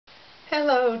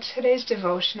Hello, today's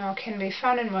devotional can be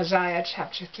found in Mosiah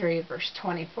chapter 3 verse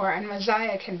 24, and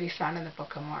Mosiah can be found in the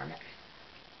Book of Mormon.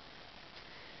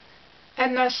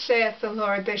 And thus saith the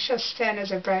Lord, they shall stand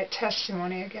as a bright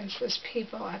testimony against this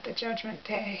people at the judgment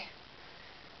day,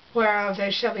 whereof they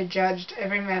shall be judged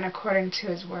every man according to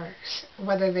his works,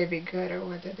 whether they be good or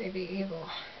whether they be evil.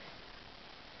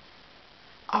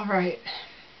 Alright.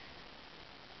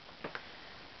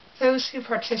 Those who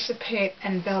participate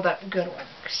and build up good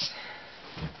works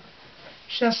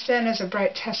shall stand as a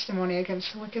bright testimony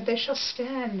against the wicked. They shall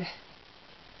stand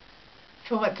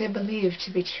for what they believe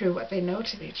to be true, what they know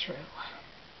to be true.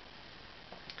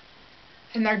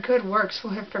 And their good works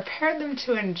will have prepared them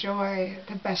to enjoy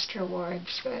the best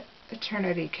rewards that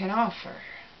eternity can offer.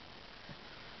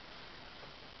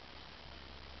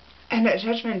 And at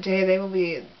Judgment Day, they will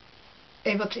be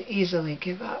able to easily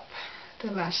give up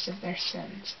the last of their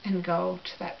sins and go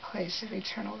to that place of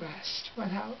eternal rest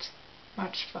without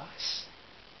much fuss.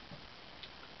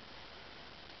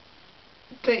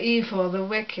 The evil, the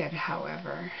wicked,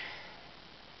 however,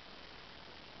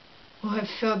 will have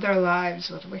filled their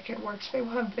lives with wicked works. They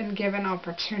will have been given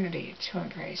opportunity to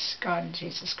embrace God and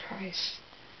Jesus Christ.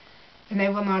 And they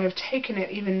will not have taken it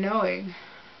even knowing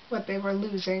what they were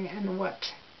losing and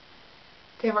what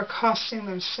they were costing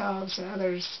themselves and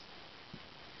others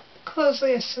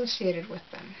closely associated with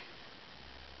them.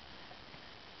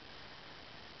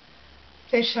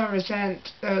 They shall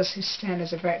resent those who stand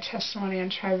as a bright testimony and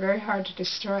try very hard to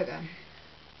destroy them,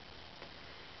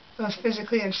 both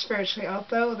physically and spiritually,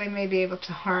 although they may be able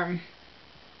to harm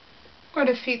or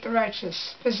defeat the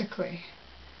righteous physically.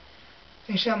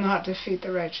 They shall not defeat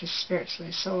the righteous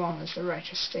spiritually so long as the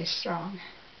righteous stay strong.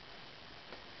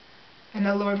 And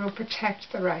the Lord will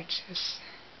protect the righteous,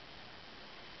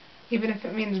 even if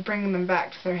it means bringing them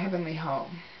back to their heavenly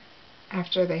home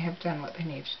after they have done what they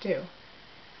need to do.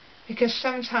 Because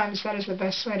sometimes that is the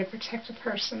best way to protect a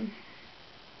person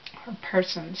or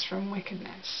persons from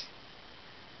wickedness.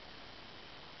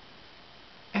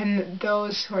 And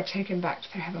those who are taken back to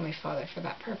their Heavenly Father for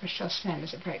that purpose shall stand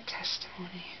as a bright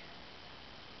testimony.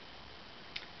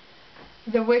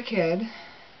 The wicked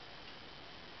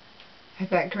at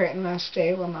that great and last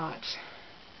day will not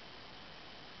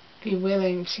be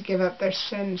willing to give up their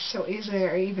sins so easily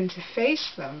or even to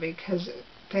face them, because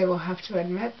they will have to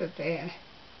admit that they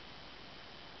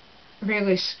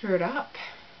really screwed up.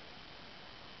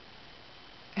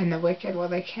 And the wicked, well,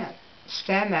 they can't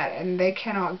stand that, and they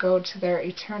cannot go to their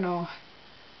eternal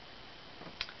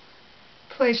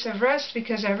place of rest,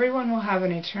 because everyone will have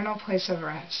an eternal place of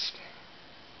rest.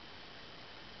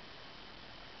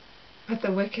 But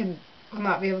the wicked will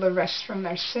not be able to rest from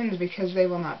their sins because they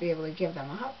will not be able to give them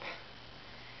up.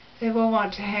 They will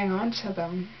want to hang on to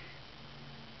them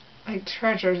like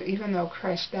treasures, even though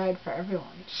Christ died for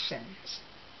everyone's sins.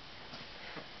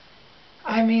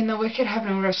 I mean, the wicked have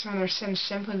no rest from their sins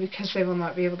simply because they will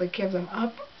not be able to give them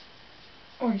up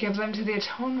or give them to the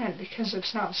atonement, because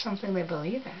it's not something they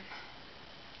believe in.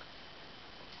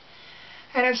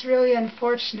 And it's really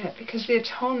unfortunate, because the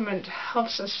atonement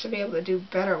helps us to be able to do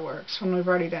better works when we've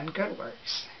already done good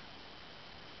works.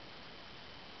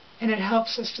 And it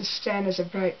helps us to stand as a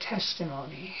bright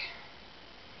testimony,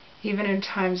 even in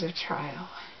times of trial.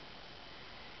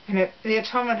 And the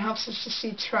atonement helps us to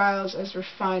see trials as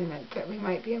refinement, that we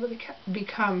might be able to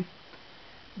become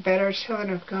better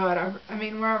children of God. I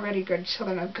mean, we're already good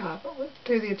children of God, but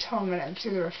through the atonement and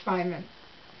through the refinement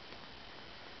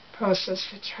process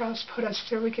that trials put us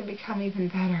through, we can become even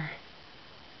better.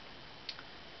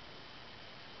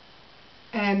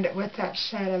 And with that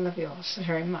said, I love you all so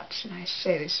very much, and I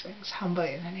say these things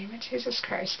humbly in the name of Jesus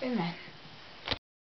Christ. Amen.